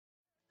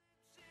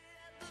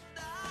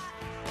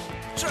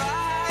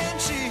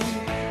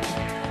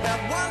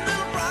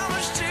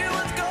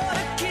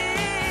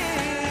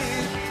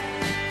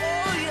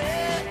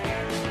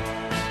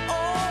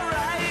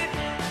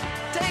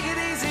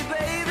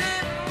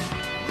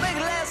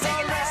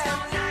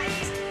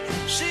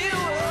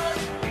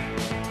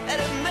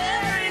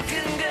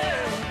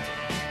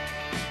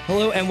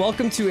Hello and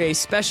welcome to a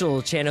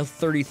special Channel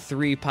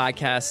 33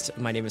 podcast.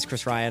 My name is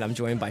Chris Ryan. I'm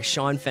joined by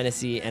Sean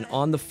Fennessy, and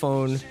on the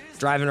phone,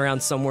 driving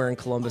around somewhere in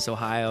Columbus,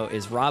 Ohio,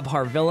 is Rob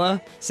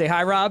Harvilla. Say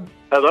hi, Rob.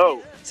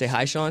 Hello. Say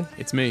hi, Sean.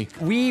 It's me.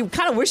 We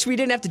kind of wish we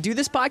didn't have to do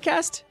this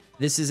podcast.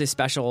 This is a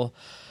special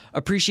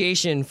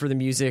appreciation for the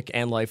music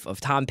and life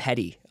of Tom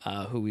Petty,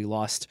 who we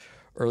lost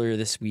earlier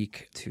this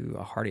week to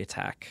a heart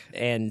attack.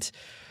 And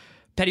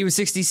Petty was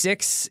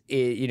 66.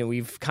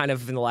 We've kind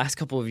of, in the last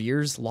couple of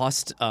years,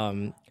 lost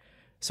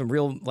some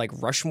real like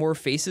Rushmore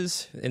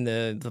faces in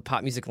the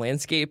pop music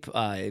landscape.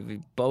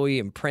 Bowie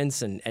and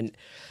Prince, and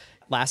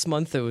last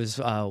month it was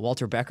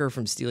Walter Becker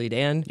from Steely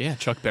Dan. Yeah,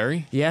 Chuck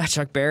Berry. Yeah,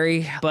 Chuck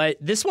Berry. But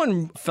this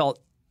one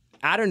felt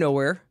out of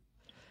nowhere.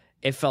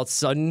 It felt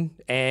sudden,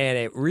 and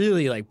it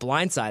really like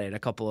blindsided a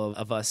couple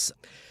of us.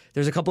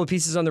 There's a couple of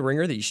pieces on the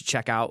Ringer that you should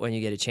check out when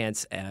you get a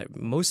chance.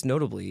 Most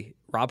notably,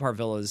 Rob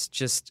Harvilla's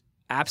just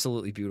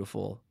absolutely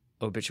beautiful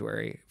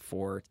obituary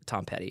for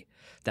Tom Petty.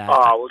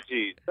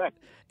 Geez. Thanks.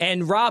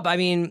 And Rob, I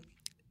mean,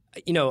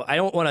 I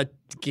don't want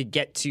to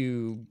get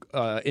too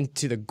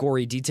into the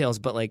gory details,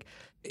 but like,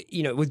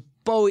 with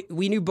Bowie,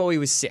 we knew Bowie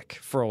was sick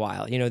for a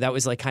while. That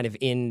was like kind of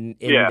in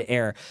the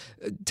air.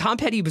 Tom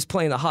Petty was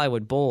playing the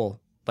Hollywood Bowl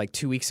like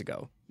 2 weeks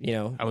ago.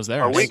 I was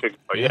there a week ago.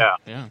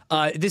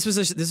 Yeah. This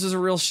was a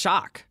real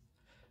shock,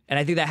 and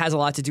I think that has a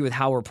lot to do with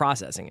how we're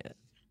processing it.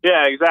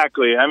 Yeah,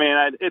 exactly. I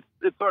mean,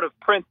 it's sort of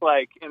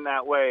Prince-like in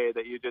that way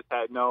that you just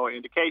had no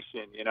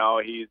indication.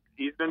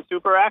 He's been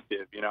super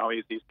active.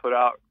 He's put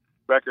out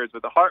records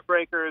with the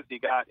Heartbreakers. He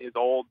got his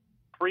old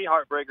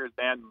pre-Heartbreakers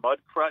band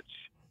Mudcrutch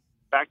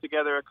back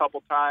together a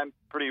couple times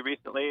pretty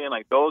recently, and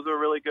like those are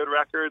really good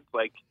records.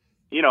 Like,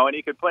 and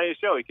he could play a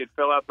show. He could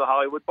fill up the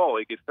Hollywood Bowl.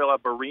 He could fill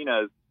up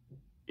arenas,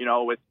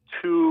 with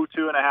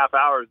 2.5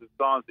 hours of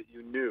songs that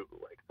you knew,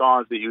 like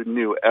songs that you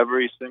knew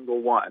every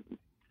single one.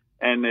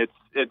 And it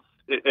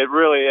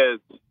really is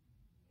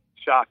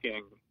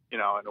shocking, in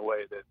a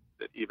way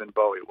that even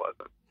Bowie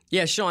wasn't.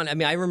 Yeah, Sean, I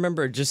mean, I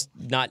remember just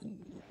not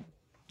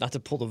to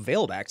pull the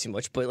veil back too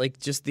much, but like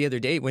just the other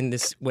day when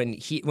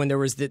there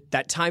was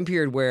that time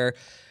period where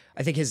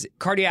I think his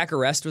cardiac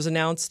arrest was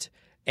announced,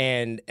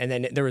 and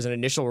then there was an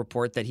initial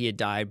report that he had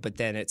died, but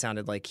then it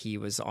sounded like he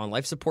was on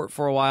life support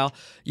for a while.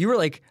 You were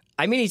like,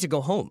 I may need to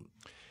go home.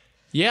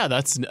 Yeah,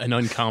 that's an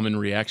uncommon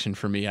reaction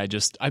for me.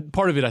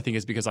 Part of it, I think,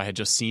 is because I had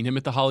just seen him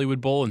at the Hollywood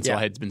Bowl, and so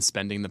I had been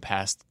spending the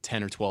past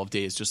 10 or 12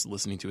 days just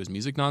listening to his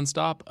music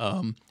nonstop.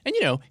 And,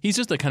 he's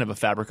just a kind of a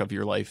fabric of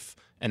your life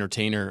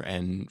entertainer,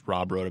 and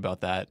Rob wrote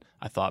about that,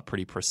 I thought,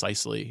 pretty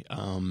precisely.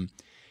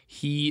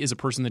 He is a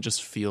person that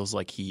just feels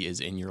like he is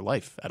in your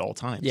life at all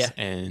times. Yeah.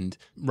 And,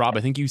 Rob,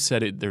 I think you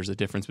said it. There's a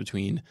difference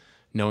between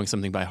knowing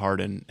something by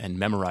heart and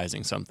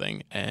memorizing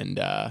something,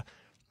 and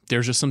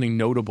there's just something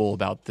notable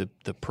about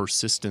the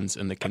persistence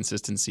and the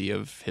consistency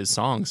of his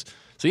songs.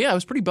 So, yeah, I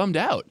was pretty bummed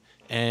out.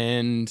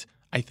 And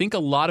I think a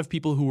lot of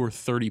people who were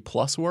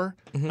 30-plus were.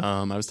 Mm-hmm.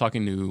 I was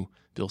talking to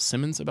Bill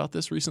Simmons about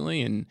this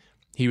recently, and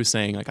he was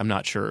saying, like, I'm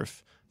not sure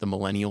if the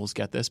millennials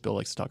get this. Bill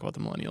likes to talk about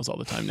the millennials all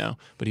the time now.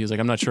 But he was like,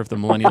 I'm not sure if the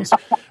millennials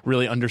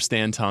really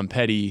understand Tom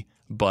Petty,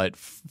 but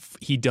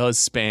he does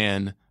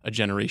span a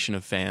generation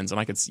of fans. And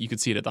you could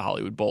see it at the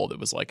Hollywood Bowl. That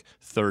was like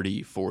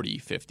 30, 40,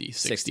 50,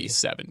 60,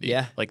 70.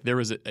 Yeah. Like there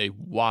was a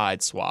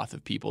wide swath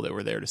of people that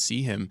were there to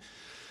see him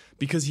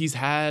because he's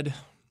had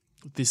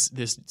this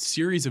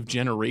series of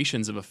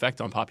generations of effect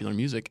on popular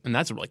music. And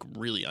that's like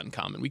really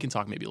uncommon. We can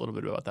talk maybe a little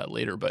bit about that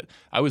later. But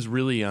I was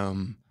really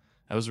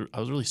I was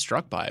really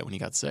struck by it when he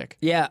got sick.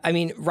 Yeah, I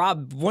mean,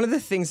 Rob, one of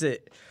the things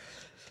that,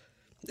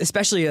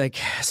 especially like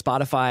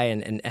Spotify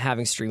and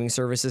having streaming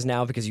services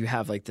now, because you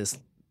have like this,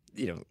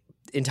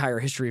 entire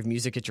history of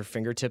music at your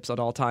fingertips at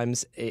all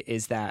times,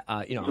 is that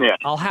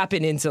I'll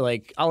happen into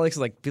I'll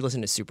be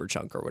listening to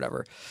Superchunk or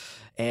whatever,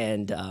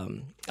 and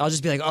I'll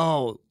just be like,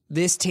 oh,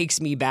 this takes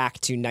me back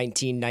to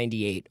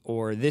 1998,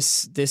 or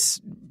this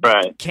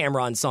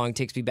Cameron song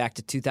takes me back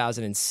to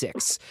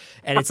 2006.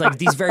 And it's like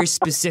these very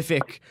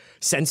specific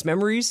sense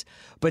memories.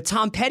 But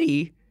Tom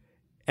Petty,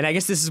 and I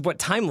guess this is what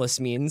timeless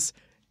means,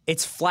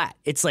 it's flat.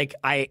 It's like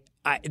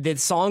the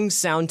songs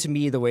sound to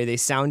me the way they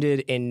sounded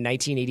in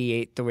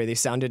 1988, the way they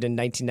sounded in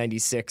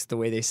 1996, the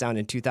way they sound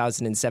in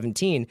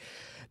 2017.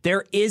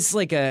 There is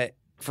like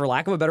for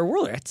lack of a better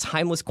word, a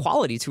timeless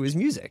quality to his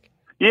music.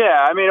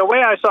 Yeah, I mean, a way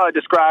I saw it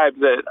described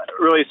that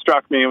really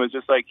struck me was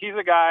just like, he's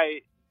a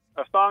guy,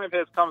 a song of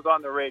his comes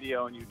on the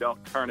radio and you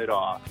don't turn it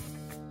off.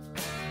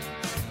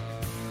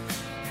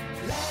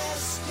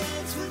 Last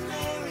dance with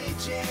Mary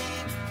Jane,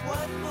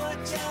 one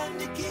more time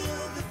to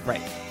kill the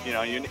pain. Right.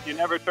 You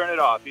never turn it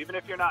off, even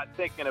if you're not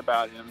thinking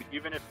about him,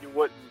 even if you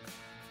wouldn't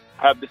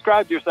have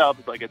described yourself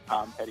as like a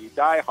Tom Petty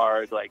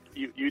diehard, like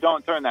you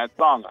don't turn that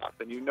song off,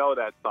 and you know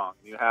that song.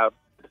 You have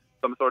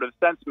some sort of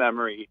sense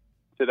memory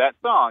to that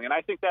song. And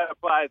I think that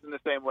applies in the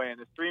same way in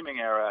the streaming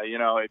era.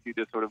 If you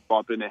just sort of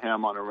bump into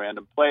him on a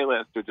random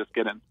playlist or just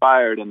get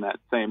inspired in that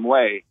same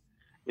way.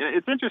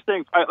 It's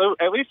interesting,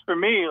 at least for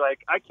me, like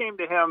I came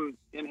to him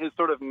in his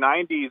sort of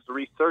 90s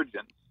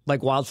resurgence.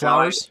 Like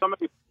Wildflowers?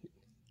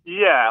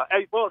 Yeah.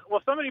 Well,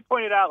 somebody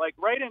pointed out, like,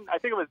 right in, I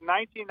think it was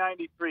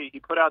 1993, he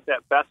put out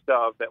that best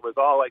of that was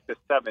all like the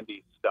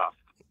 70s stuff,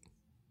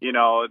 you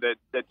know,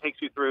 that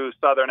takes you through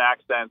Southern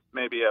accents,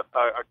 maybe a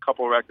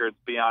couple records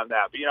beyond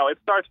that. But, you know, it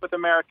starts with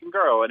American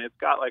Girl, and it's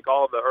got like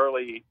all the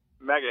early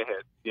mega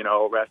hits, you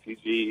know,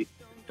 Refugee,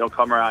 Don't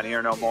Come Around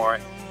Here No More.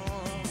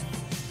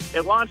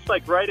 It launched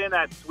like right in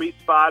that sweet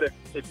spot.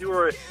 If you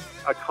were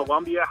a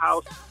Columbia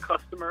House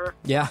customer,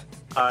 Yeah.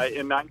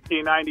 in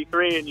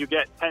 1993, and you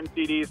get 10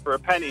 CDs for a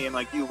penny, and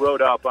like you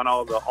wrote up on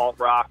all the alt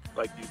rock,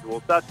 like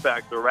Usual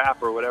Suspects or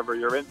rap or whatever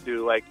you're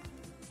into, like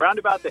round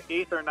about the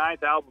 8th or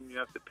 9th album you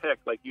have to pick,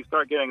 like you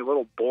start getting a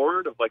little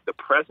bored of like the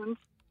presence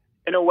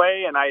in a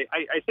way. And I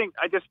think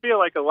I just feel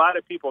like a lot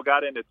of people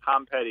got into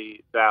Tom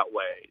Petty that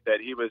way, that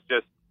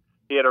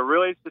he had a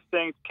really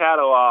distinct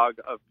catalog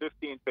of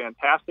 15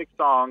 fantastic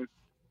songs,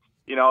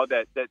 you know,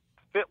 that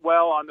fit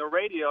well on the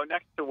radio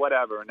next to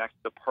whatever, next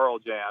to Pearl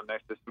Jam,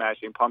 next to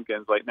Smashing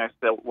Pumpkins, like next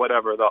to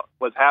whatever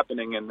was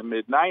happening in the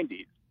mid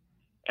 90s.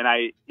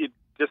 And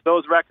just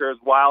those records,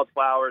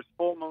 Wildflowers,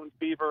 Full Moon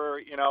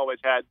Fever, you know, which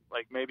had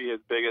like maybe his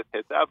biggest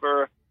hits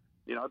ever,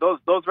 you know,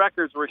 those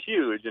records were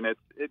huge. And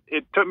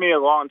it took me a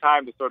long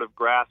time to sort of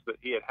grasp that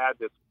he had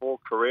this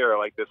full career,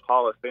 like this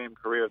Hall of Fame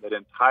career that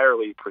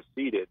entirely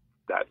preceded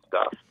that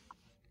stuff.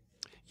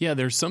 Yeah,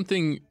 there's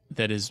something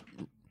that is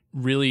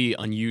really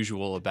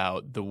unusual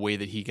about the way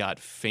that he got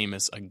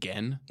famous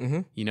again.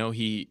 Mm-hmm. You know,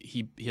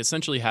 he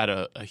essentially had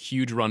a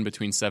huge run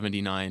between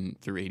 79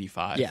 through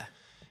 85. Yeah.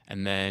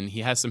 And then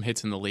he has some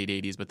hits in the late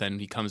 80s, but then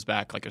he comes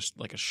back like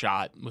a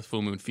shot with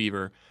Full Moon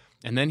Fever.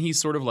 And then he's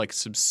sort of like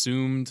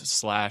subsumed /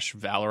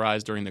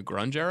 valorized during the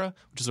grunge era,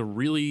 which is a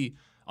really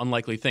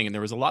unlikely thing. And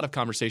there was a lot of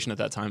conversation at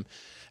that time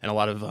and a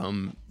lot of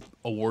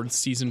awards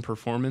season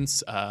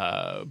performance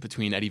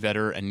between Eddie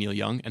Vedder and Neil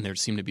Young. And there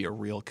seemed to be a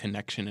real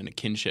connection and a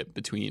kinship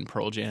between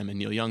Pearl Jam and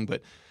Neil Young.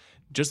 But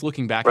just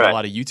looking back at a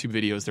lot of YouTube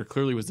videos, there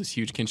clearly was this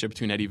huge kinship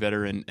between Eddie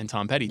Vedder and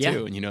Tom Petty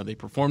too. And, you know, they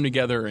performed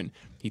together, and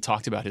he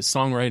talked about his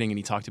songwriting, and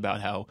he talked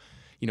about how,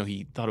 you know,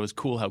 he thought it was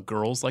cool how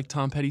girls like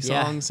Tom Petty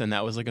songs, and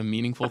that was like a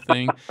meaningful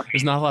thing.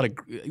 There's not a lot of,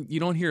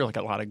 you don't hear like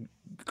a lot of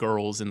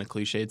girls in the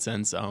cliched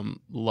sense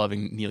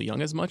loving Neil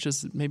Young as much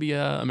as maybe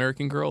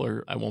American Girl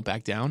or I Won't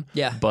Back Down.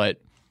 Yeah.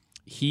 But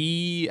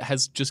he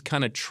has just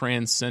kind of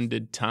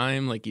transcended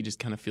time. Like he just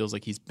kind of feels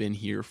like he's been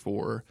here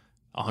for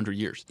 100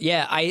 years.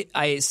 Yeah,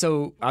 I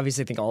so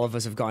obviously I think all of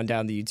us have gone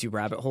down the YouTube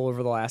rabbit hole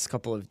over the last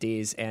couple of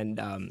days,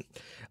 and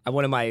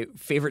one of my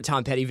favorite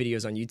Tom Petty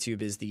videos on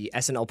YouTube is the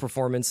SNL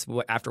performance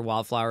after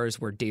Wildflowers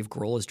where Dave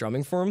Grohl is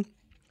drumming for him.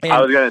 And, I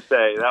was going to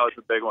say, that was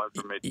a big one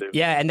for me, too.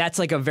 Yeah, and that's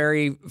like a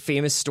very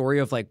famous story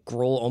of like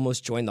Grohl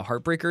almost joined the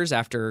Heartbreakers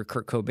after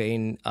Kurt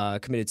Cobain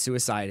committed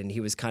suicide, and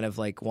he was kind of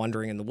like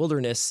wandering in the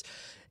wilderness,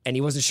 and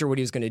he wasn't sure what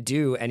he was going to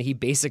do, and he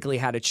basically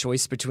had a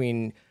choice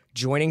between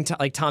joining,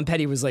 like Tom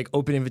Petty was like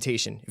open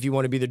invitation. If you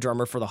want to be the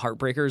drummer for the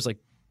Heartbreakers, like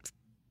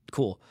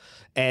cool.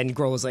 And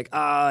Grohl was like,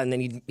 and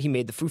then he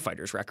made the Foo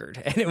Fighters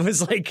record. And it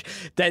was like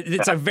that.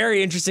 It's a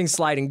very interesting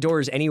sliding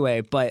doors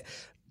anyway. But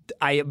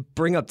I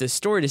bring up this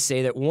story to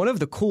say that one of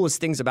the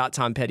coolest things about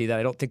Tom Petty that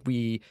I don't think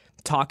we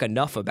talk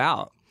enough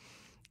about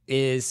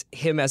is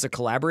him as a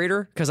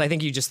collaborator. Because I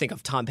think you just think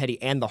of Tom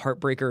Petty and the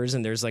Heartbreakers,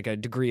 and there's like a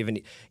degree of an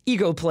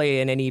ego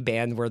play in any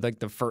band where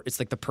like it's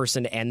like the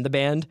person and the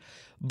band.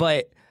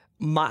 But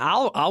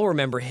I'll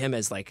remember him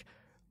as like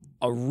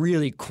a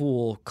really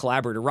cool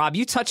collaborator. Rob,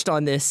 you touched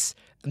on this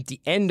at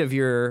the end of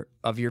your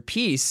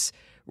piece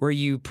where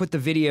you put the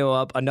video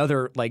up,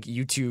 another like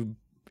YouTube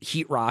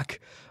heat rock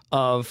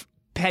of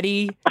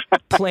Petty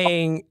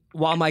playing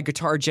While My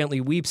Guitar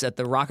Gently Weeps at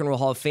the Rock and Roll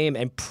Hall of Fame,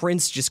 and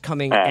Prince just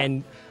coming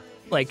and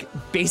like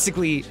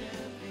basically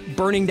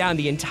burning down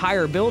the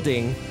entire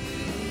building.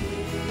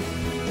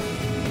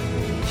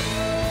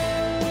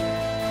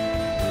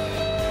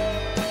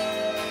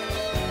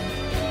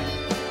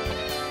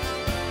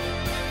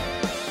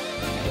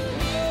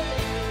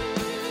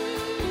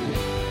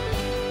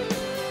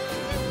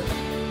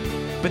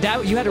 But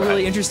that you had a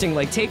really interesting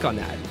like take on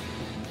that.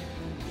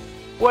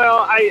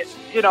 Well, I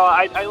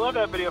love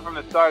that video from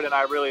the start, and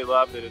I really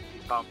love that it's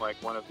become like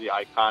one of the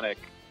iconic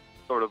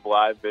sort of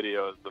live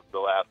videos of the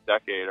last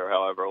decade or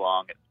however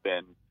long it's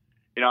been.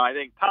 You know, I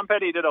think Tom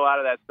Petty did a lot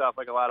of that stuff,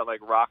 like a lot of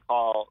like Rock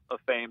Hall of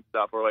Fame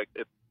stuff, where like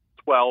it's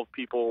 12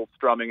 people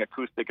strumming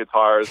acoustic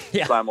guitars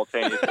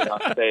simultaneously on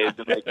stage,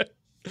 and like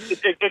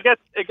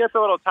it gets a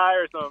little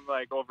tiresome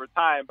like over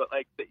time. But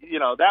like you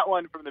know, that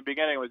one from the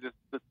beginning was just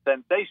a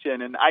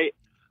sensation, and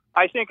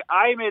I think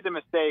I made the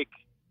mistake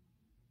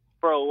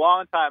for a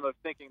long time of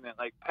thinking that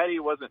like Petty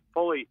wasn't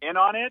fully in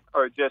on it,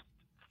 or just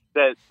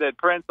that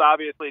Prince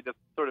obviously just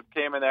sort of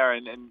came in there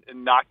and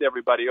knocked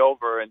everybody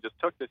over and just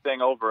took the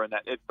thing over, and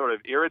that it sort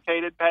of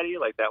irritated Petty,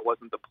 like that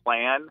wasn't the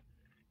plan,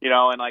 you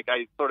know, and like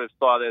I sort of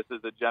saw this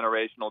as a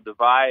generational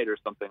divide or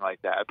something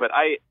like that. But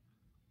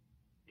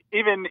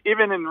even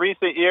in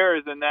recent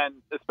years, and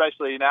then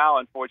especially now,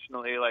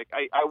 unfortunately, like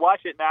I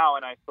watch it now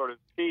and I sort of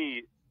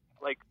see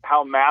like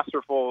how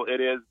masterful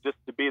it is just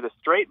to be the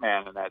straight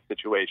man in that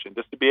situation,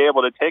 just to be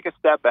able to take a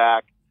step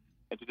back,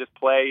 and to just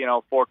play,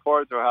 4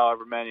 chords or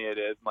however many it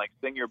is, and like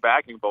sing your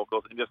backing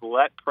vocals and just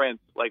let Prince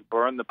like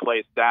burn the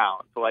place down.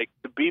 So like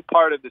to be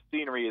part of the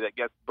scenery that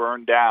gets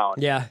burned down.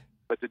 Yeah.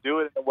 But to do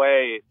it in a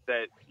way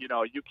that,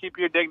 you keep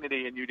your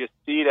dignity and you just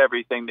cede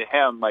everything to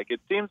him, like it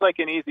seems like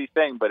an easy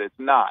thing, but it's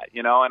not,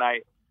 and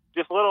I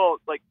just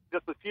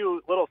a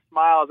few little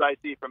smiles I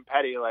see from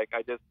Petty, like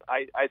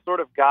I sort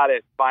of got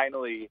it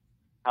finally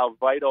how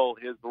vital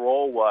his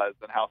role was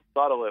and how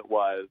subtle it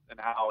was and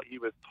how he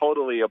was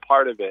totally a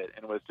part of it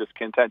and was just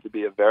content to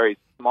be a very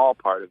small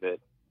part of it,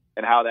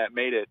 and how that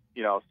made it,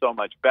 so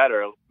much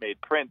better, made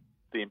Prince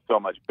seem so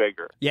much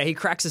bigger. Yeah, he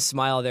cracks a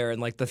smile there in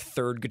like the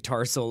 3rd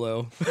guitar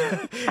solo.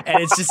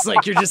 And it's just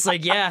like, you're just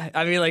like, yeah.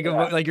 I mean,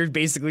 like you're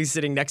basically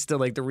sitting next to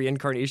like the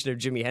reincarnation of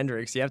Jimi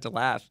Hendrix. You have to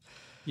laugh.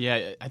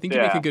 Yeah, I think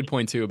you make a good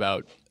point too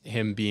about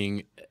him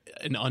being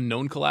an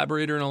unknown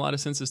collaborator in a lot of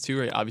senses too,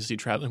 right? Obviously,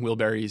 Traveling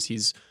Wilburys,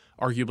 he's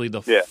arguably the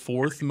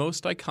 4th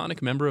most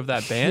iconic member of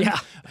that band,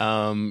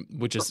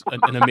 which is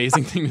an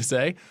amazing thing to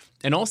say.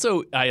 And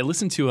also, I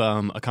listened to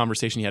a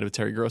conversation he had with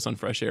Terry Gross on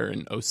Fresh Air in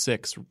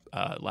 2006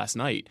 last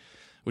night,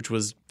 which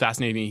was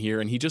fascinating to hear.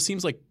 And he just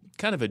seems like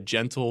kind of a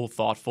gentle,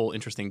 thoughtful,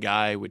 interesting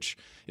guy, which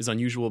is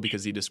unusual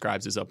because he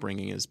describes his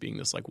upbringing as being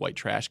this like white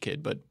trash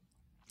kid. But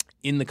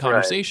in the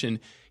conversation,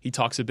 he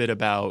talks a bit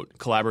about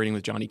collaborating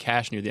with Johnny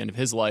Cash near the end of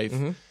his life.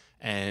 Mm-hmm.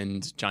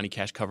 And Johnny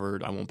Cash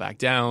covered "I Won't Back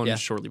Down"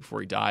 shortly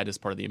before he died as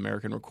part of the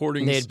American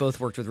recordings. And they had both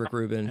worked with Rick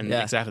Rubin. And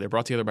exactly, they're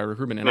brought together by Rick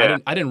Rubin.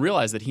 And I didn't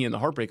realize that he and the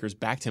Heartbreakers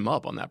backed him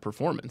up on that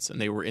performance, and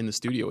they were in the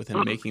studio with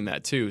him making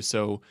that too.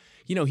 So,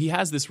 he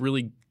has this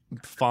really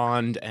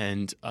fond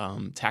and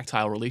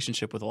tactile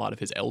relationship with a lot of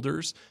his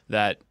elders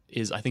that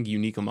is, I think,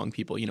 unique among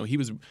people. He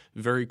was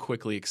very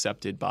quickly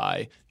accepted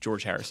by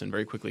George Harrison,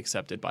 very quickly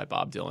accepted by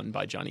Bob Dylan,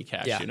 by Johnny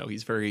Cash. Yeah.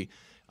 He's very...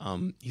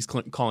 he's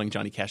calling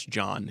Johnny Cash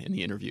John in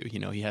the interview.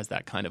 He has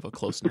that kind of a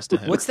closeness to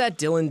him. What's that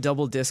Dylan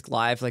double disc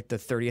live, like the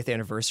 30th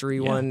anniversary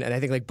one? And I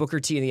think like Booker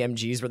T and the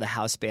MGs were the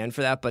house band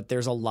for that, but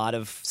there's a lot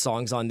of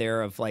songs on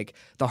there of like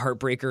the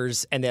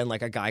Heartbreakers, and then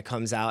like a guy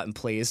comes out and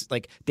plays.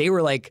 Like they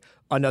were like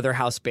another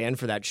house band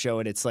for that show,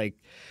 and it's like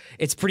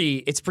it's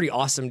pretty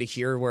awesome to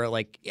hear where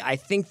like I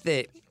think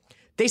that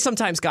they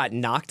sometimes got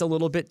knocked a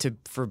little bit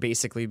for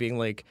basically being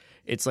like,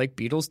 it's like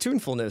Beatles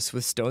tunefulness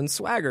with Stone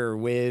swagger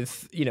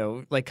with,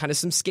 like kind of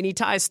some Skinny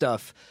Tie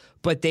stuff.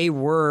 But they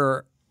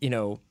were,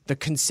 the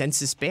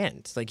consensus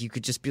band. Like you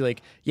could just be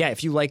like, yeah,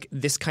 if you like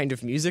this kind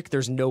of music,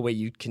 there's no way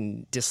you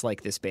can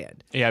dislike this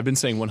band. Yeah, I've been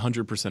saying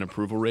 100%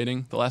 approval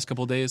rating the last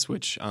couple of days,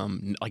 which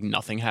like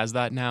nothing has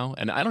that now.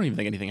 And I don't even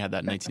think anything had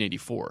that in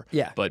 1984.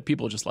 Yeah. But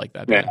people just like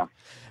that band.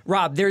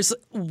 Rob, there's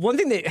one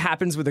thing that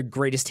happens with the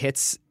greatest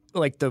hits,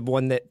 like the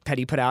one that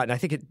Petty put out, and I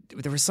think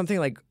there was something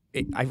like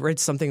I read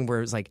something where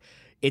it was like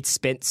it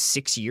spent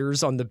 6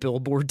 years on the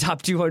Billboard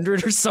Top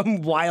 200 or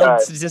some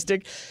wild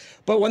statistic.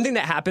 But one thing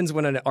that happens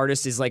when an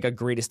artist is like a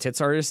greatest hits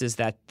artist is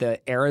that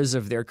the eras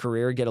of their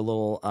career get a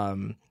little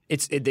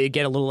they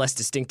get a little less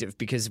distinctive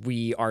because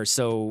we are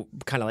so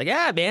kind of like,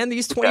 man,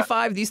 these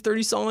 25, these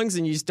 30 songs,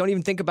 and you just don't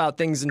even think about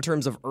things in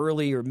terms of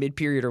early or mid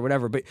period or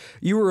whatever. But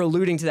you were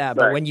alluding to that.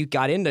 But when you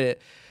got into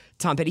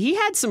Tom Petty, he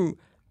had some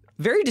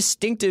very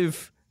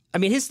distinctive. I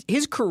mean,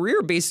 his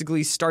career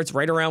basically starts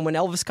right around when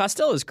Elvis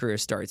Costello's career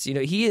starts.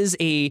 He is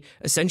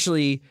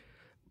essentially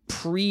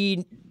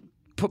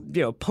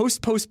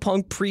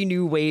post-punk,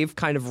 pre-new wave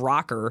kind of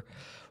rocker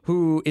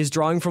who is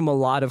drawing from a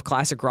lot of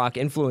classic rock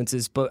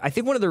influences. But I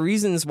think one of the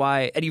reasons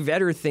why Eddie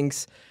Vedder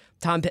thinks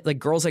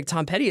girls like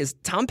Tom Petty is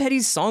Tom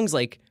Petty's songs,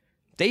 like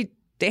they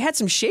had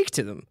some shake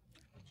to them.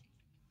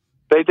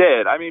 They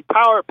did. I mean,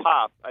 power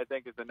pop, I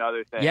think, is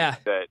another thing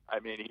that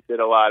he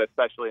did a lot,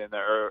 especially in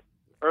the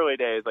early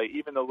days. Like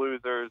even the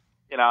Losers,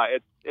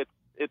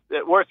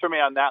 it works for me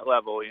on that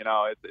level.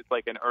 It's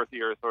like an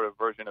earthier sort of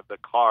version of the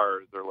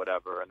Cars or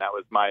whatever, and that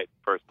was my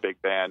first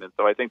big band. And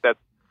so I think that's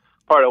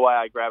part of why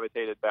I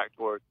gravitated back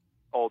towards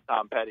old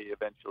Tom Petty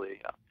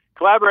eventually.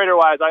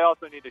 Collaborator-wise, I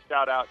also need to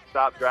shout out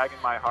 "Stop Dragging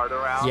My Heart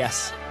Around."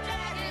 Yes.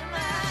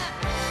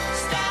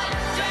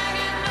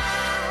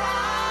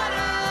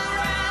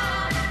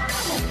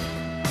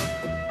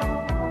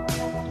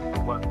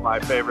 One of my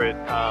favorite,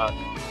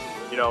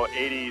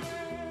 80s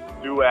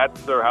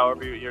duets or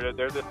however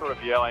they're just sort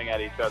of yelling at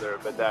each other,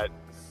 but that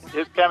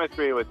his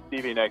chemistry with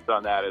Stevie Nicks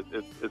on that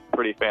is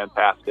pretty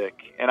fantastic.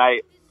 And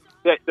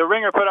the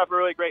Ringer put up a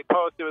really great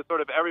post. It was sort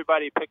of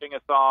everybody picking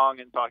a song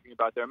and talking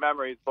about their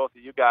memories. Both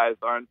of you guys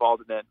are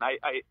involved in it. And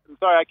I'm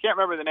sorry, I can't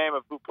remember the name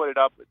of who put it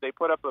up. They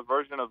put up a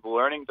version of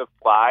 "Learning to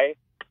Fly,"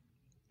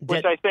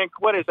 which I think,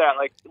 what is that,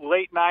 like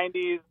late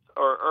 90s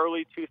or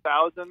early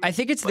 2000s? I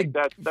think it's like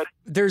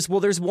there's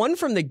one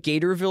from the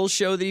Gatorville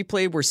show that he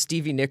played where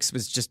Stevie Nicks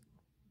was just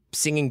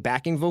singing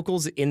backing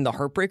vocals in the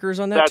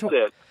Heartbreakers on that tour.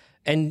 That's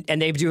it.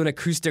 And they do an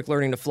acoustic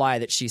 "Learning to Fly"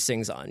 that she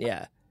sings on,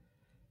 Yeah,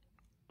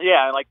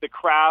 and like the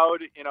crowd,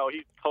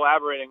 he's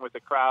collaborating with the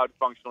crowd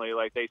functionally.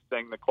 Like they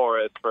sing the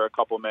chorus for a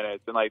couple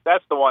minutes, and like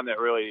that's the one that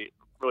really,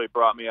 really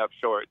brought me up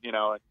short.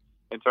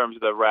 in terms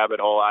of the rabbit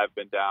hole I've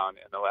been down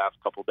in the last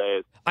couple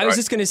days. I was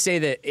just going to say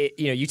that,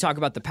 you talk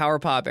about the power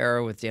pop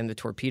era with Damn the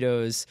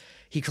Torpedoes.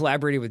 He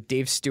collaborated with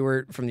Dave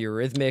Stewart from the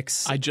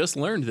Eurythmics. I just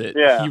learned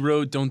that he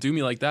wrote Don't Do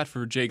Me Like That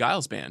for Jay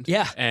Giles' band.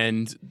 Yeah.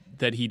 And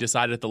that he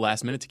decided at the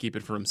last minute to keep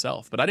it for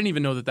himself. But I didn't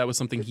even know that was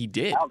something he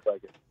did. Sounds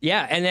like it.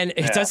 Yeah, and then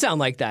it does sound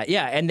like that.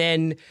 Yeah, and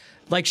then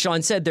like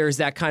Sean said, there's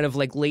that kind of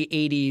like late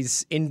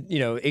 80s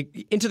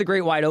Into the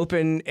Great Wide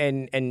Open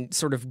and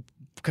sort of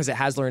because it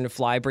has learned to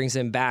fly brings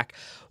him back.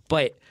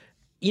 But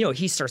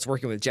he starts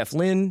working with Jeff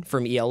Lynne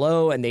from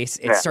ELO, and it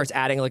starts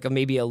adding like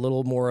maybe a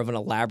little more of an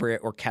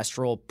elaborate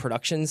orchestral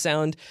production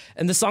sound.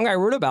 And the song I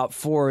wrote about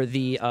for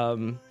the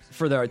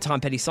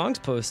Tom Petty Songs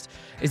post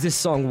is this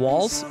song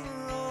Walls.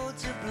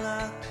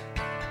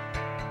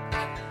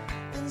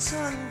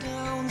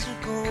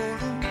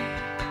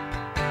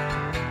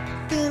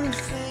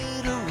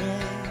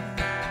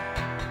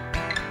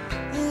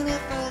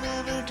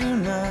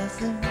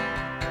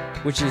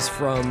 Which is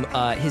from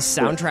his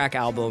soundtrack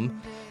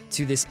album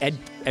to this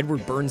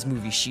Edward Burns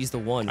movie, She's the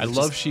One. I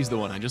love She's the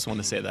One. I just want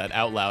to say that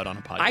out loud on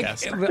a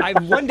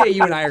podcast. One day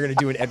you and I are going to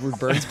do an Edward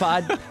Burns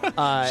pod.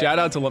 Shout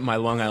out to my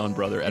Long Island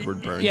brother,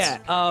 Edward Burns. Yeah,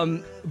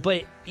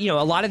 but a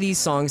lot of these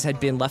songs had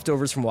been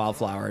leftovers from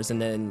Wildflowers,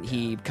 and then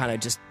he kind of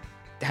just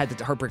had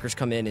the Heartbreakers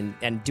come in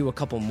and do a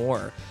couple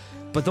more.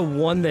 But the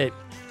one that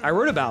I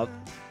wrote about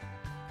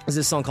is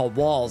this song called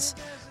Walls,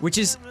 which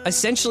is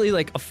essentially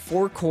like a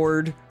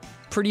 4-chord,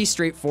 pretty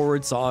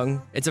straightforward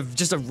song. It's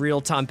just a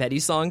real Tom Petty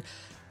song.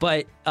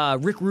 But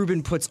Rick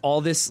Rubin puts all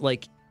this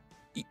like,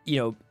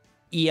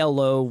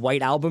 ELO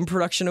White Album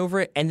production over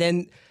it, and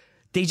then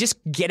they just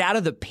get out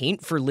of the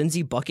paint for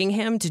Lindsey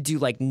Buckingham to do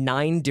like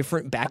 9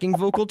 different backing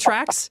vocal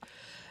tracks.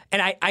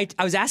 And I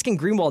was asking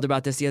Greenwald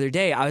about this the other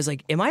day. I was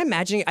like, am I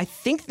imagining? I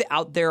think that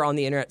out there on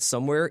the internet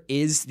somewhere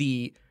is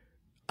the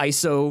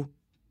ISO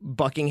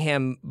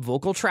Buckingham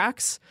vocal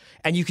tracks,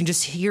 and you can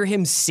just hear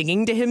him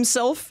singing to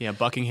himself. Yeah,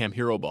 Buckingham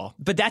Hero Ball.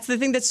 But that's the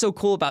thing that's so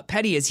cool about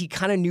Petty is he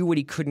kind of knew what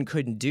he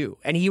couldn't do.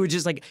 And he would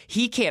just like,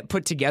 he can't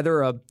put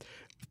together a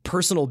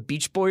personal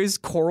Beach Boys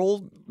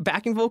choral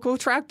backing vocal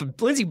track,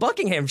 but Lindsey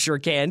Buckingham sure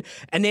can.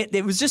 And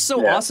it was just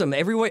so awesome.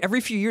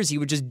 Every few years he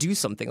would just do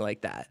something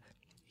like that.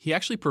 He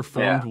actually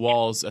performed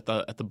Walls at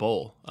the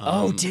Bowl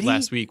did he?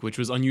 last week, which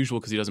was unusual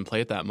because he doesn't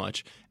play it that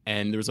much.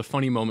 And there was a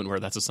funny moment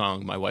where that's a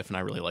song my wife and I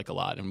really like a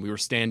lot. And we were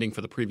standing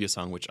for the previous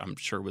song, which I'm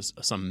sure was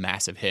some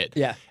massive hit.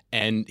 Yeah.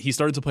 And he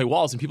started to play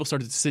Walls, and people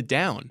started to sit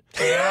down.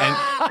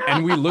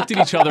 and we looked at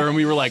each other, and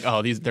we were like,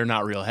 "Oh, they're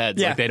not real heads.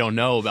 Yeah. Like they don't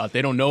know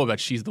about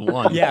She's the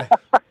One." Yeah.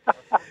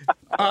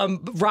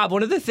 Rob,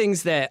 one of the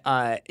things that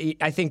I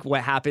think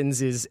what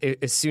happens is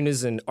as soon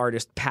as an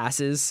artist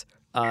passes,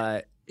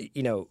 there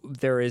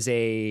is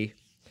a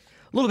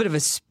little bit of a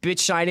spit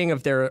shining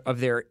of their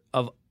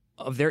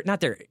not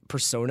their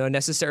persona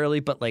necessarily,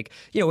 but like,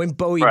 when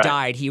Bowie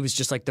died, he was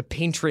just like the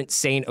patron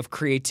saint of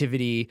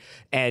creativity.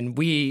 And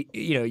we,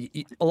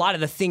 a lot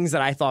of the things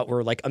that I thought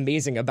were like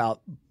amazing about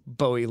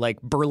Bowie,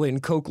 like Berlin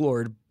Coke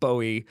Lord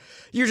Bowie,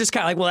 you're just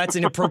kind of like, well, that's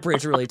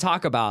inappropriate to really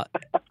talk about.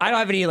 I don't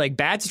have any like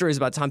bad stories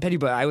about Tom Petty,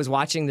 but I was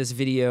watching this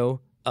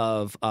video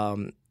of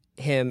him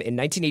in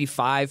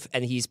 1985,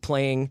 and he's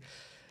kind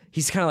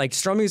of like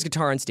strumming his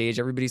guitar on stage.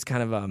 Everybody's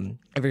kind of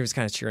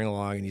cheering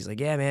along, and he's like,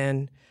 "Yeah,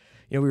 man,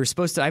 I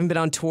haven't been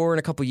on tour in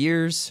a couple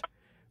years.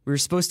 We were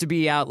supposed to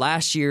be out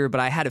last year, but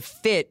I had a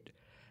fit,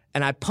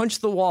 and I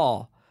punched the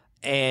wall.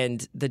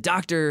 And the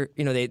doctor,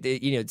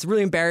 it's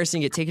really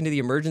embarrassing. You get taken to the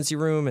emergency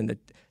room, and the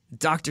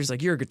doctor's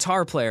like, 'You're a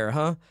guitar player,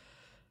 huh?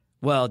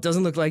 Well, it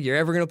doesn't look like you're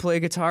ever going to play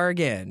guitar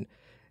again.'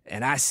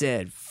 And I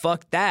said,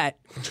 'Fuck that.'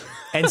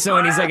 And he's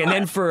like, and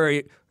then for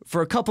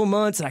a couple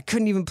months, and I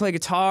couldn't even play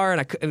guitar,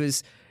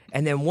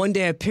 and then one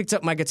day I picked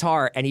up my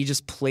guitar, and he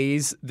just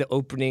plays the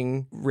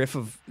opening riff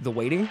of The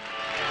Waiting.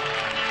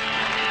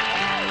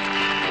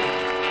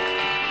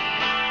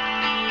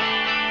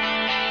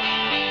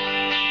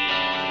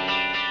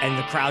 And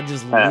the crowd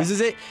just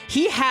loses it.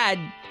 He had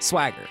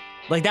swagger.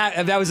 Like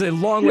that was a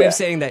long way of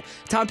saying that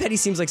Tom Petty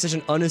seems like such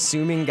an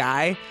unassuming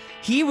guy.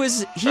 He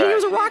was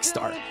a rock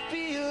star.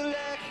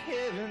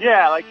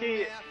 Yeah, like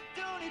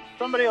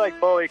somebody like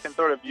Bowie can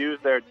sort of use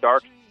their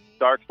dark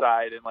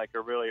side in like a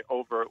really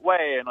overt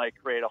way and like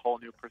create a whole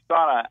new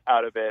persona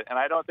out of it. And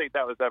I don't think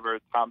that was ever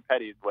Tom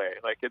Petty's way.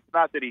 Like, it's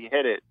not that he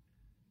hit it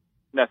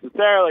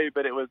necessarily,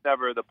 but it was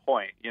never the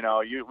point.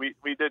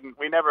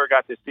 We never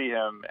got to see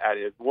him at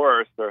his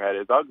worst or at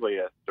his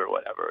ugliest or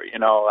whatever.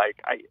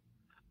 Like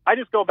I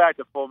just go back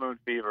to Full Moon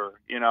Fever,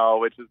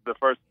 which is the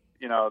first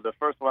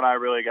one I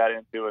really got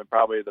into, and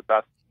probably the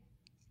best,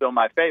 still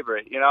my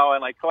favorite,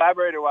 and like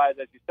collaborator wise,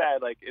 as you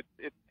said, like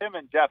it's him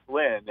and Jeff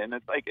Lynne, and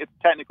it's like it's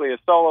technically a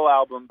solo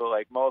album, but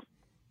like most,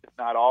 if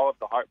not all, of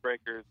the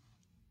Heartbreakers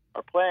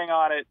are playing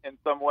on it in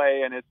some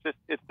way, and it's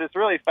this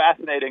really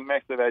fascinating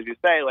mix of, as you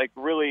say, like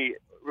really,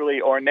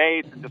 really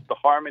ornate, and just the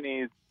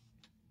harmonies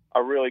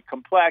are really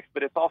complex,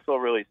 but it's also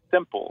really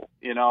simple,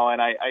 and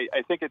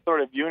I think it sort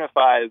of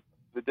unifies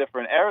the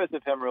different eras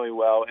of him really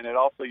well, and it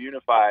also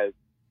unifies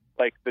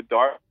like the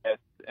darkness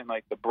and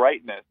like the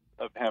brightness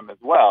of him as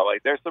well.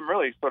 Like there's some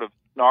really sort of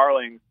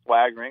snarling,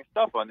 swaggering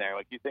stuff on there.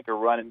 Like you think of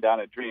Running Down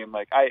a Dream.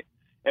 Like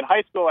in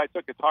high school, I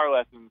took guitar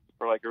lessons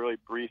for like a really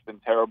brief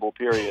and terrible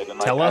period. And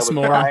like Tell us I was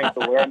more. trying to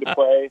learn to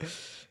play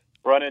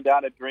Running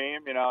Down a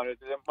Dream. You know, it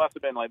must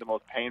have been like the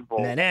most painful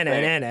thing.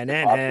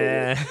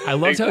 I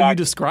loved how you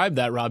described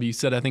that, Rob. You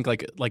said, I think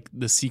like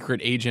the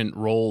secret agent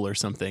role or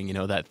something, you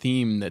know, that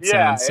theme that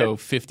sounds so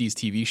 50s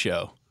TV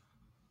show.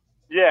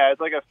 Yeah,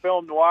 it's like a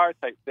film noir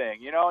type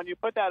thing, you know, and you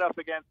put that up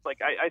against, like,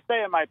 I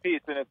say in my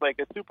piece, and it's like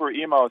a super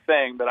emo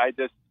thing, but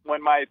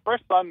when my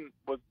first son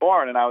was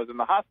born and I was in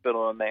the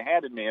hospital and they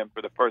handed me him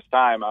for the first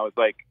time, I was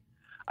like,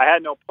 I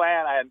had no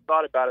plan. I hadn't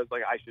thought about it. It was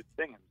like, I should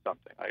sing him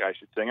something. Like, I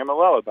should sing him a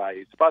lullaby.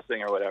 He's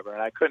fussing or whatever.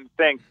 And I couldn't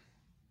think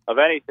of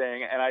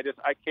anything. And I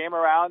came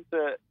around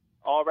to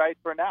All Right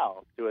for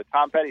Now, to a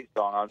Tom Petty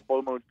song on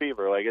Full Moon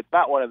Fever. Like, it's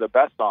not one of the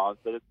best songs,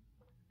 but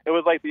it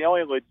was like the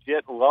only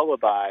legit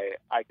lullaby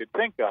I could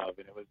think of.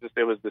 And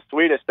it was the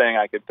sweetest thing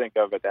I could think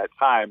of at that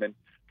time. And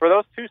for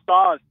those two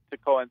songs to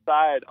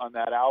coincide on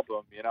that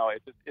album, you know,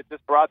 it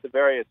just brought the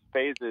various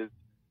phases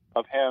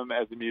of him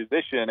as a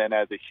musician and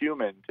as a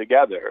human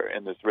together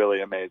in this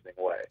really amazing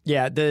way.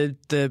 Yeah,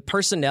 the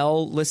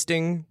personnel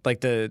listing,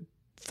 like the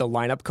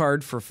lineup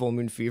card for Full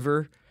Moon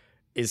Fever,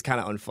 is kind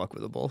of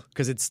unfuckwithable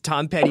because it's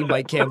Tom Petty,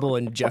 Mike Campbell,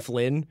 and Jeff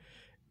Lynne,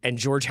 and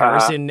George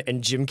Harrison,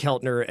 and Jim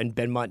Keltner, and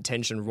Benmont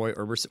Tench, and Roy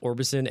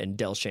Orbison, and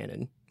Del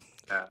Shannon.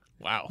 Yeah.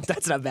 Wow.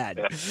 That's not bad.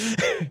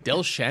 Yeah.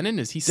 Del Shannon,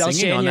 is he Del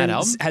singing on that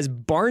album? has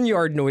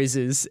barnyard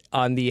noises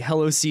on the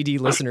Hello CD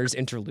Listeners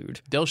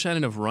interlude. Del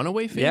Shannon of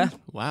Runaway fame? Yeah.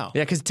 Wow.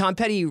 Yeah, because Tom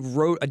Petty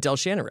wrote a Del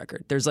Shannon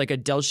record. There's like a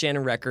Del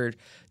Shannon record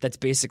that's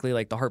basically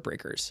like the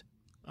Heartbreakers,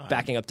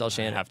 backing up Del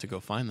Shannon. I have to go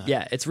find that.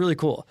 Yeah, it's really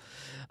cool.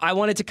 I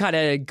wanted to kind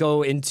of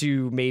go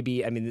into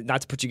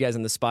not to put you guys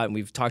on the spot, and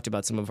we've talked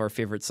about some of our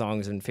favorite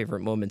songs and favorite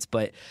moments,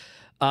 but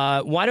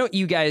why don't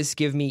you guys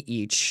give me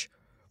each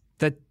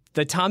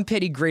the Tom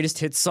Petty greatest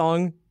hits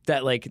song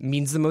that like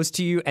means the most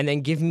to you, and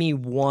then give me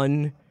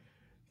one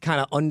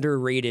kind of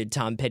underrated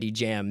Tom Petty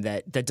jam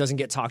that doesn't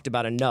get talked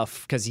about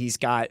enough because he's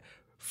got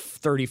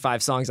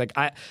 35 songs. Like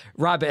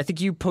Rob, I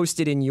think you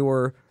posted in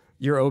your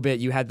obit,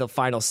 you had the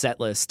final set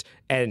list,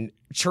 and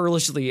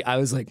churlishly I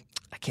was like,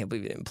 I can't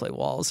believe he didn't play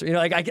Walls. You know,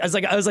 like I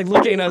was like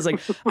looking, and I was like,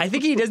 I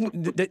think he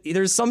doesn't.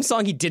 There's some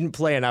song he didn't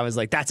play, and I was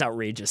like, that's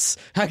outrageous.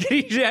 How could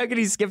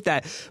he skip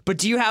that? But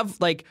do you have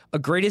like a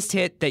greatest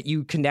hit that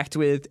you connect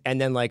with,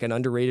 and then like an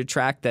underrated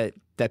track that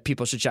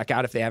people should check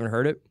out if they haven't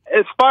heard it?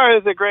 As far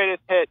as the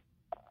greatest hit,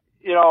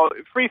 you know,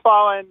 Free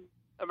Fallin',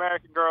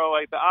 American Girl,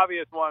 like the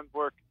obvious ones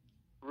work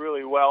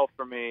really well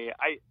for me.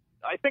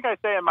 I think I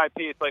say in my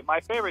piece, like my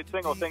favorite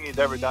single thing he's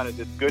ever done is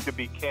 "It's Good to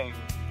Be King."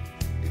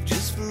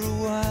 Just for a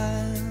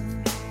while.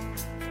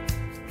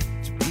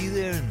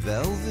 There in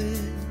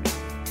velvet,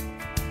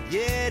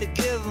 yeah, to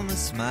give them a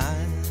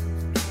smile,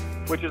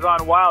 which is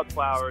on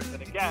Wildflowers.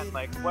 And again,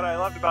 like what I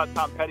loved about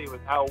Tom Petty was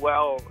how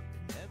well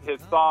his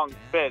songs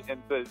fit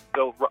into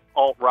the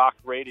alt rock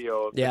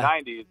radio of the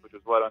 90s, which is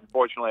what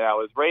unfortunately I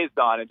was raised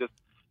on, and just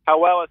how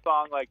well a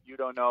song like "You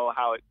Don't Know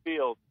How It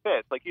Feels"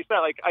 fits. Like you said,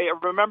 like I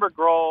remember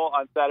Grohl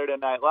on Saturday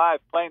Night Live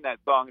playing that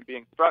song and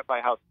being struck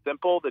by how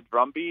simple the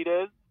drum beat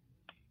is.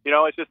 You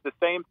know, it's just the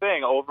same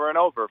thing over and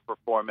over for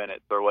 4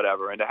 minutes or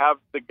whatever. And to have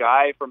the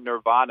guy from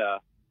Nirvana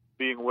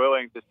being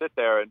willing to sit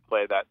there and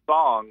play that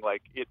song,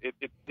 like it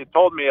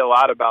told me a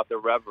lot about the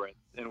reverence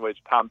in which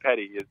Tom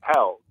Petty is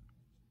held.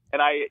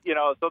 And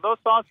so those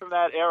songs from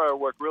that era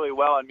work really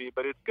well on me.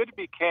 But It's Good to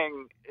Be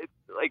King.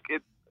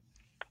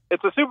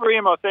 It's a super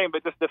emo thing,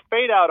 but just the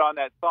fade out on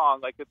that song,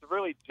 like it's a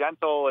really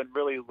gentle and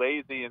really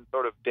lazy and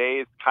sort of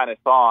dazed kind of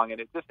song. And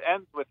it just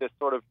ends with this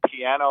sort of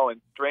piano and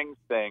strings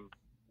thing.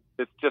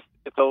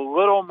 It's a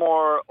little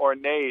more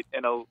ornate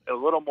and a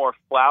little more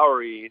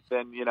flowery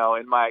than, you know,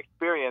 in my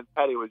experience,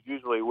 Petty was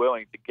usually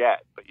willing to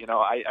get. But, you know,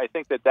 I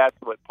think that's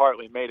what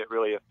partly made it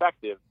really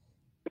effective.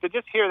 But to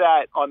just hear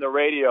that on the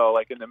radio,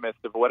 like in the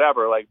midst of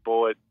whatever, like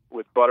Bullet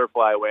with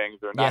Butterfly Wings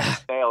or Nine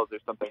Inch Nails or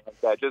something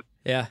like that, just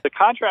the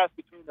contrast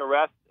between the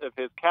rest of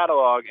his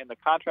catalog and the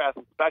contrast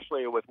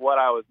especially with what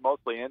I was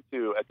mostly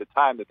into at the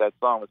time that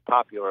song was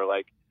popular,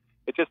 like,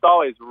 it just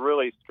always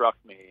really struck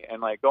me.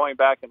 And like going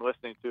back and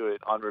listening to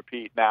it on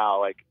repeat now,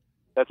 like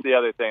that's the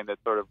other thing that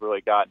sort of really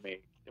got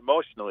me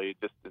emotionally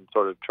just in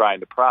sort of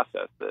trying to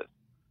process this.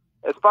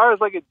 As far as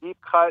like a deep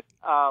cut,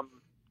 All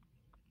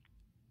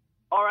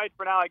Right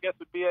for Now, I guess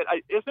would be it.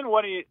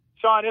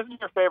 Sean, isn't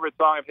your favorite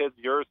song of his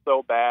You're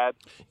So Bad?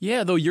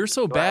 Yeah, though You're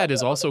So Bad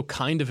is also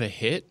kind of a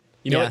hit.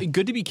 You know,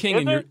 Good to Be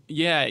King and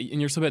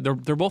You're So Bad.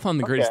 They're both on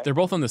the greatest. Okay. They're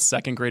both on the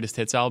second greatest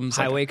hits albums.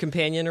 Highway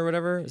Companion or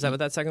whatever. Is that what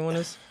that second one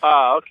is?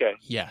 Okay.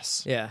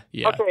 Yes. Yeah.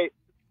 Okay.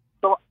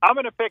 So I'm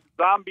going to pick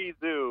Zombie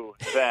Zoo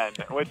then,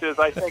 which is,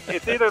 I think,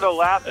 it's either the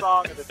last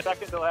song or the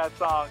second to last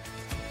song.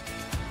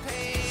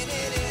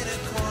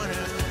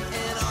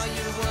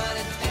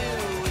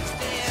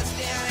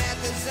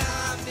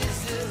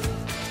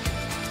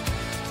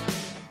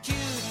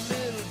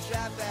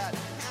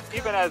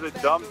 Even as a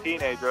dumb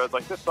teenager, I was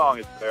like, this song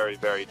is very,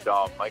 very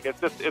dumb. Like,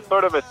 it's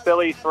sort of a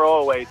silly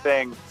throwaway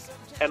thing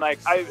And like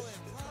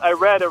I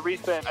read a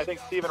recent, I think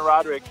Stephen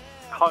Roderick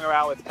hung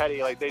around with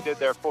Petty, like they did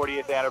their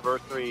 40th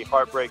anniversary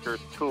Heartbreakers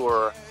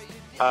tour.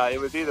 It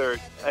was either,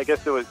 I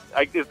guess it was,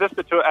 is this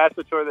the tour, that's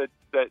the tour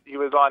that he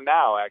was on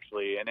now,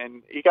 actually.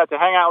 And he got to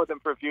hang out with him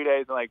for a few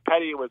days, and like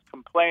Petty was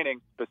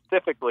complaining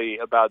specifically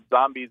about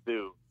Zombie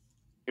Zoo.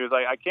 He was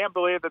like, I can't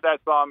believe that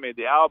song made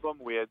the album.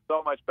 We had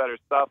so much better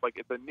stuff. Like,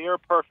 it's a near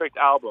perfect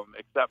album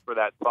except for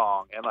that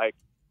song. And like,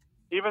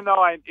 even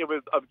though it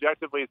was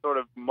objectively sort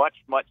of much,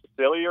 much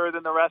sillier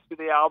than the rest of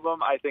the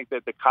album, I think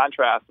that the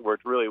contrast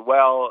worked really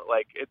well.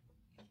 Like,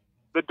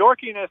 the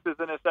dorkiness is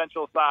an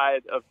essential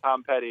side of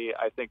Tom Petty,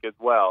 I think, as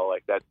well,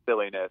 like that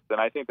silliness.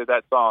 And I think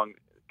that song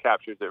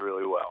captures it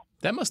really well.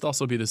 That must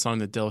also be the song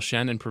that Del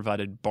Shannon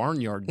provided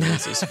barnyard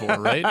noises for,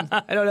 right?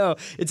 I don't know.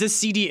 It's a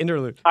CD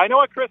interlude. I know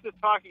what Chris is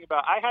talking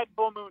about. I had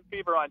Full Moon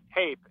Fever on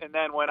tape, and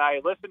then when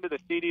I listened to the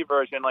CD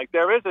version, like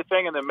there is a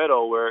thing in the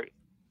middle where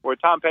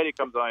Tom Petty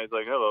comes on, he's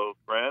like, "Hello,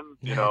 friends.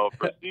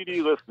 For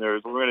CD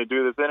listeners, we're going to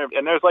do this interview."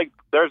 And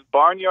there's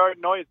barnyard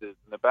noises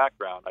in the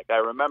background. Like I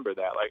remember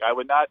that. Like I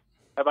would not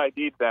have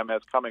ID'd them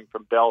as coming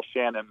from Del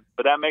Shannon,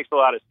 but that makes a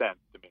lot of sense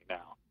to me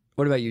now.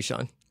 What about you,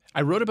 Sean?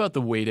 I wrote about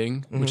The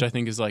Waiting, which I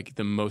think is like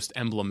the most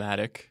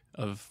emblematic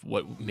of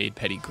what made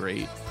Petty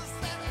great.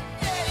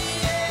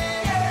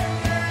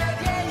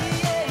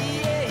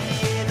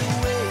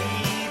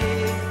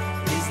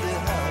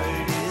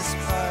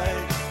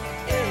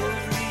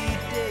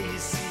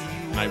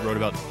 I wrote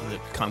about the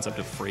concept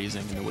of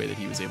phrasing and the way that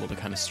he was able to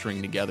kind of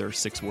string together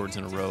 6 words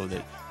in a row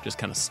that just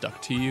kind of stuck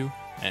to you.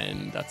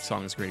 And that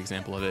song is a great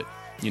example of it.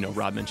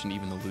 Rob mentioned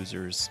Even the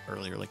Losers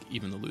earlier. Like,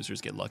 Even the Losers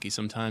Get Lucky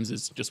sometimes.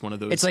 It's just one of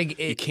those. It's like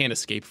you can't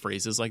escape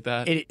phrases like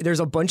that. There's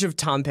a bunch of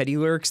Tom Petty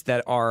lyrics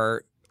that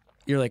are,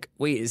 you're like,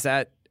 wait, was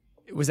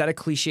that a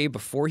cliche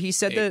before he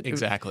said that?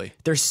 Exactly.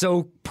 They're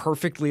so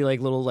perfectly like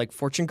little like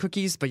fortune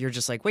cookies, but you're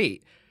just like,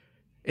 wait.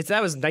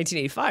 That was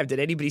 1985. Did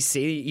anybody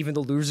say Even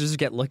the Losers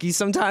Get Lucky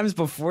sometimes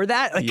before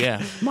that? Like,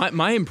 yeah.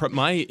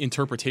 My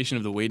interpretation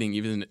of The Waiting,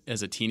 even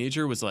as a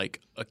teenager, was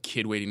like a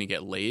kid waiting to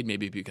get laid,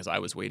 maybe because I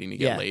was waiting to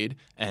get laid.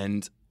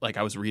 And like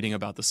I was reading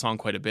about the song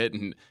quite a bit,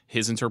 and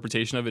his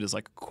interpretation of it is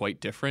like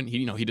quite different.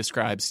 He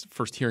describes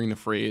first hearing the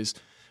phrase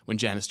when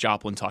Janis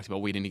Joplin talked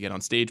about waiting to get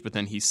on stage, but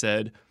then he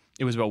said,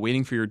 "It was about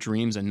waiting for your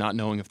dreams and not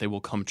knowing if they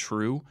will come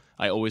true.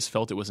 I always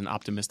felt it was an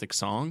optimistic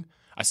song.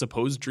 I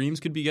suppose dreams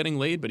could be getting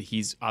laid," but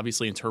he's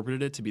obviously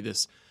interpreted it to be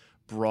this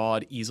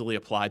broad, easily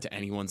applied to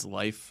anyone's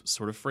life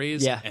sort of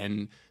phrase. Yeah.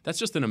 And that's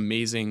just an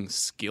amazing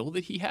skill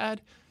that he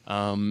had.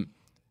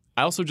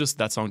 I also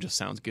that song just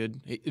sounds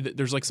good.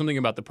 There's like something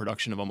about the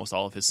production of almost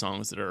all of his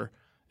songs that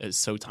is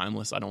so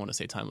timeless. I don't want to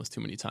say timeless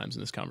too many times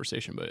in this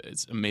conversation, but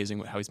it's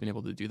amazing how he's been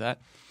able to do that.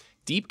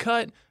 Deep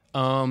Cut,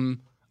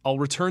 I'll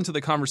return to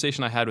the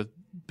conversation I had with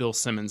Bill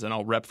Simmons, and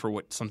I'll rep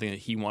for something that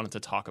he wanted to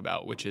talk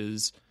about, which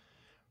is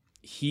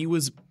he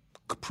was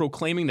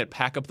proclaiming that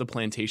Pack Up the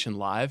Plantation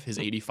Live, his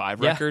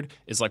 85 record,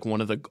 is like one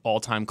of the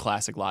all-time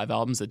classic live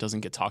albums that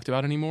doesn't get talked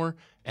about anymore,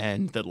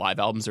 and that live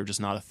albums are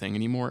just not a thing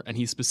anymore. And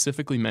he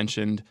specifically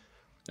mentioned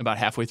about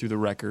halfway through the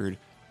record,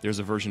 there's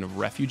a version of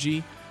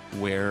Refugee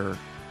where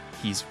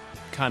he's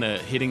kind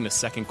of hitting the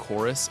second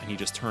chorus and he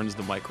just turns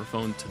the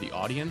microphone to the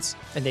audience.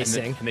 And they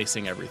sing. And they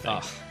sing everything.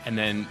 Ugh. And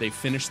then they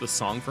finish the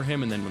song for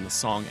him, and then when the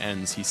song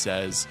ends, he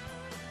says,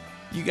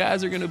 "You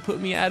guys are gonna put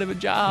me out of a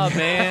job,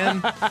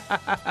 man."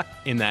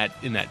 in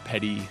that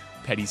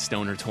petty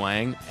stoner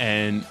twang,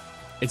 and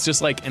it's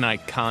just like an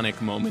iconic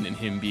moment in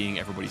him being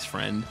everybody's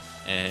friend,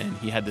 and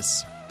he had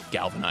this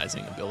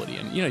galvanizing ability.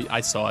 And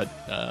I saw it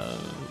a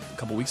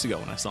couple weeks ago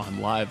when I saw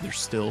him live. There's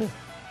still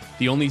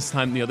the only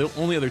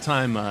other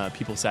time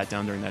people sat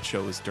down during that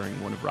show was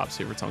during one of Rob's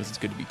favorite songs, "It's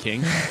Good to Be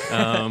King,"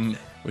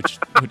 which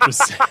was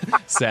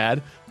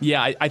sad.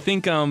 Yeah, I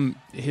think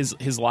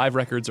his live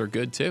records are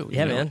good too.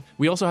 Yeah, man.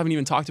 We also haven't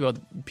even talked about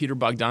Peter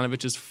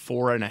Bogdanovich's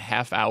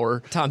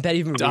 4.5-hour Tom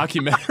Petty movie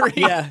documentary.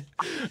 Yeah,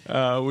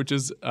 which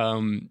is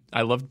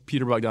I love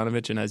Peter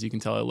Bogdanovich, and as you can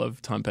tell, I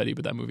love Tom Petty.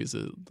 But that movie is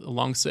a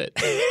long sit.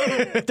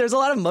 There's a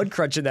lot of mud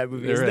crunch in that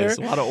movie. There is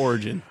a lot of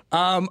origin.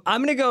 I'm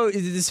gonna go.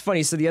 This is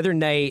funny. So the other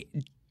night,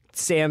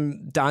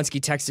 Sam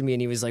Donsky texted me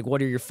and he was like,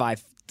 what are your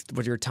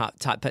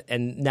top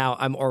and now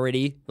I'm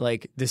already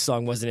like, this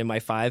song wasn't in my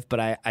 5, but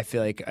I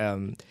feel like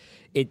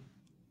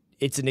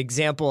it's an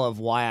example of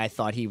why I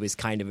thought he was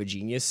kind of a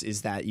genius,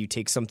 is that you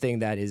take something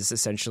that is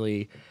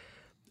essentially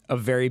a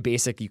very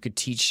basic, you could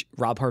teach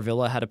Rob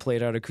Harvilla how to play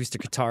it on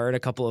acoustic guitar in a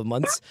couple of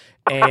months,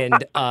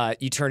 and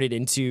you turn it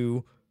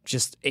into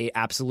just a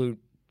absolute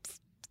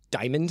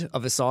diamond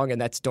of a song,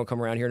 and that's Don't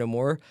Come Around Here No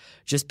More,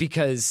 just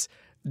because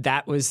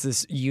that was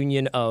this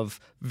union of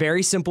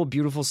very simple,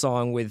 beautiful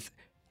song with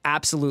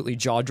absolutely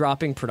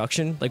jaw-dropping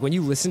production. Like when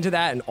you listen to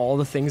that and all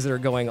the things that are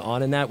going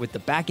on in that with the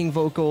backing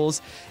vocals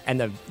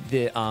and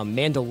the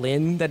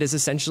mandolin that is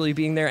essentially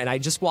being there. And I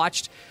just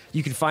watched,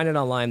 you can find it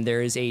online,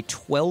 there is a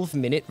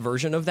 12-minute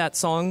version of that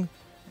song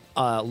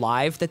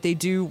live that they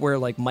do where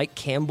like Mike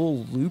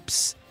Campbell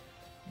loops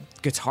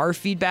guitar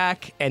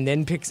feedback, and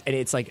then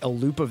it's like a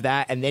loop of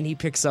that, and then he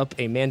picks up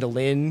a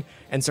mandolin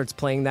and starts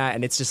playing that,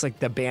 and it's just like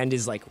the band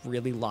is like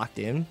really locked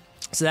in.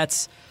 So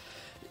that's,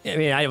 I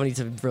mean, I don't need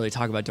to really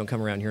talk about Don't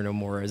Come Around Here No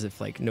More as if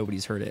like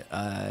nobody's heard it.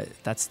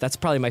 That's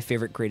probably my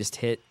favorite greatest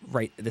hit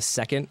right this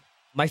second.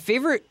 My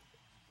favorite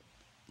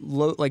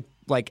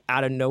like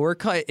out of nowhere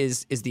cut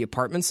is the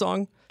Apartment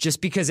song,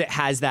 just because it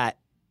has that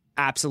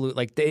absolute,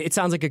 like, it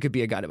sounds like it could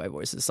be a Guided by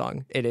Voices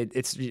song.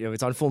 It's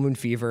it's on Full Moon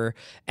Fever,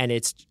 and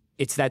it's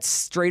that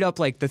straight up,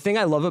 like, the thing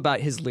I love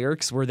about his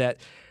lyrics were that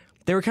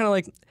they were kind of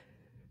like,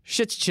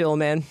 shit's chill,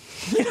 man.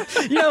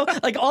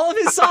 Like, all of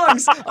his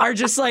songs are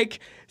just like,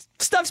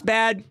 stuff's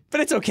bad, but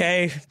it's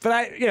okay.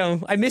 But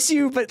I miss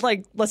you, but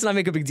like, let's not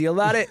make a big deal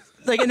about it.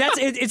 Like, and that's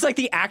it's like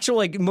the actual,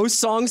 like, most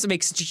songs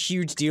make such a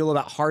huge deal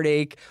about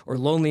heartache or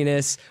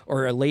loneliness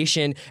or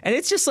elation, and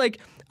it's just like,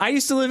 I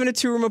used to live in a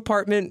 2-room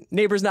apartment,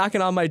 neighbors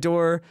knocking on my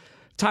door,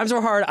 times were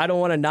hard, I don't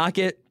want to knock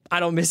it, I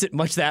don't miss it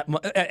much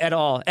at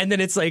all. And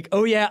then it's like,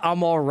 oh yeah,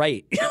 I'm all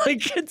right.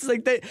 Like, it's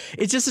like that.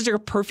 It's just such a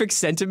perfect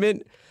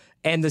sentiment,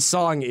 and the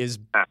song is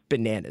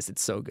bananas.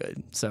 It's so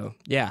good. So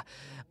yeah.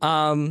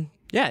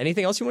 Yeah,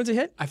 anything else you wanted to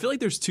hit? I feel like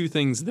there's two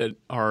things that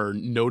are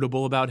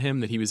notable about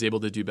him that he was able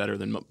to do better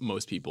than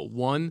most people.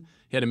 One,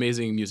 he had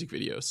amazing music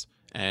videos,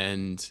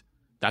 and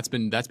that's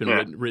been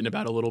written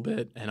about a little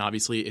bit. And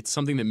obviously, it's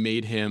something that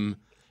made him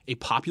a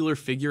popular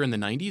figure in the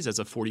 90s as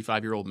a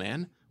 45-year-old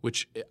man,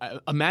 which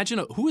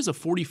imagine who is a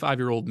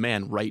 45-year-old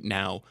man right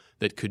now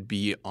that could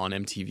be on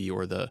MTV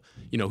or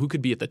who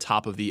could be at the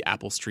top of the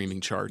Apple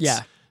streaming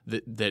charts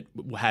that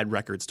had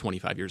records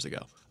 25 years ago.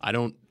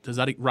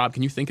 Rob,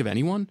 can you think of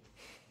anyone?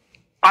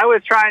 I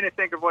was trying to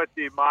think of what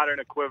the modern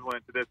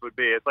equivalent to this would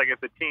be. It's like if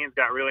the teens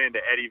got really into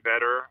Eddie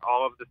Vedder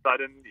all of a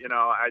sudden,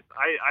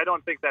 I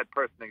don't think that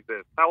person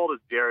exists. How old is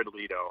Jared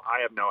Leto?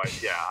 I have no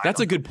idea. That's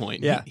a good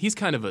point. Yeah. He's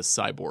kind of a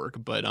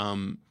cyborg, but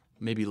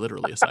maybe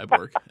literally a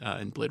cyborg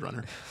in Blade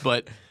Runner.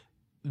 But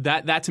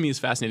that to me is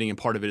fascinating, and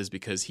part of it is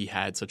because he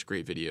had such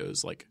great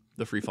videos like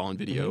the Free Fallin'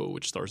 video,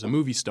 which stars a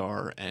movie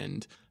star,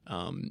 and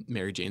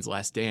Mary Jane's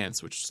Last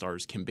Dance, which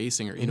stars Kim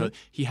Basinger.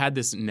 He had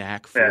this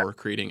knack for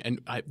creating, and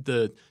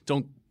the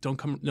You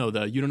Don't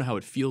Know How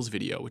It Feels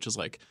video, which is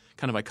like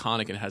kind of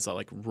iconic, and it has that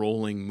like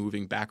rolling,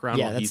 moving background.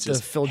 Yeah, that's the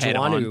Phil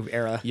Joannou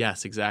era.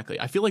 Yes, exactly.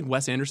 I feel like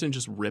Wes Anderson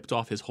just ripped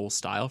off his whole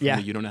style from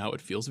the You Don't Know How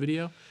It Feels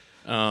video.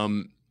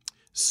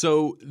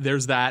 So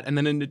there's that, and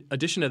then in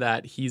addition to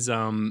that, he's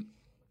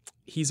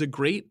a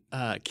great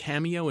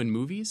cameo in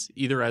movies,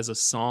 either as a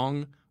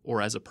song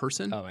or as a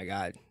person. Oh my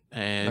God.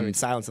 And I mean,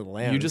 Silence of the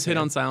Lambs. You just hit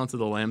on Silence of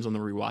the Lambs on the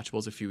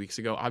Rewatchables a few weeks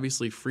ago.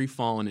 Obviously, Free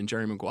Fallin' and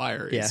Jerry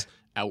Maguire is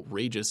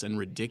outrageous and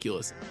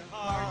ridiculous.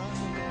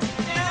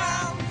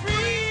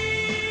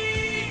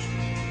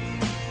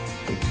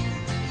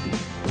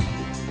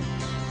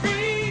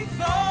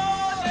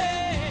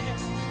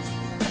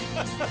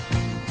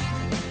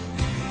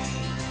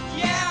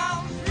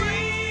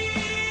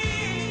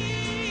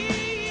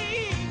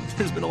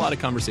 There's been a lot of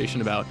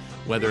conversation about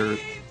whether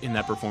in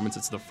that performance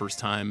it's the first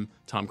time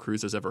Tom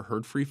Cruise has ever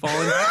heard Free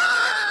Fallin',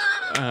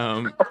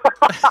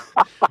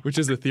 which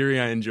is a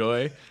theory I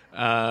enjoy.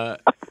 I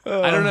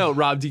don't know,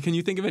 Rob, can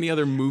you think of any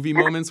other movie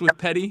moments with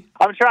Petty?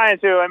 I'm trying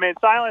to. I mean,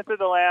 Silence of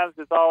the Lambs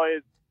is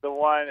always the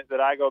one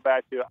that I go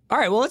back to. All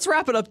right, well, let's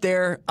wrap it up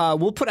there.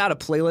 We'll put out a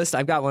playlist.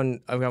 I've got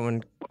one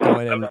going,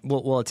 and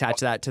we'll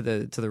attach that to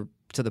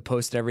the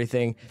post and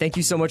everything. Thank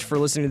you so much for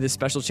listening to this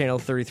special Channel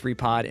 33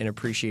 pod in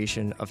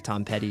appreciation of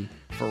Tom Petty.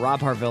 For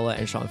Rob Harvilla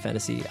and Sean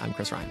Fennessy, I'm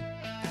Chris Ryan.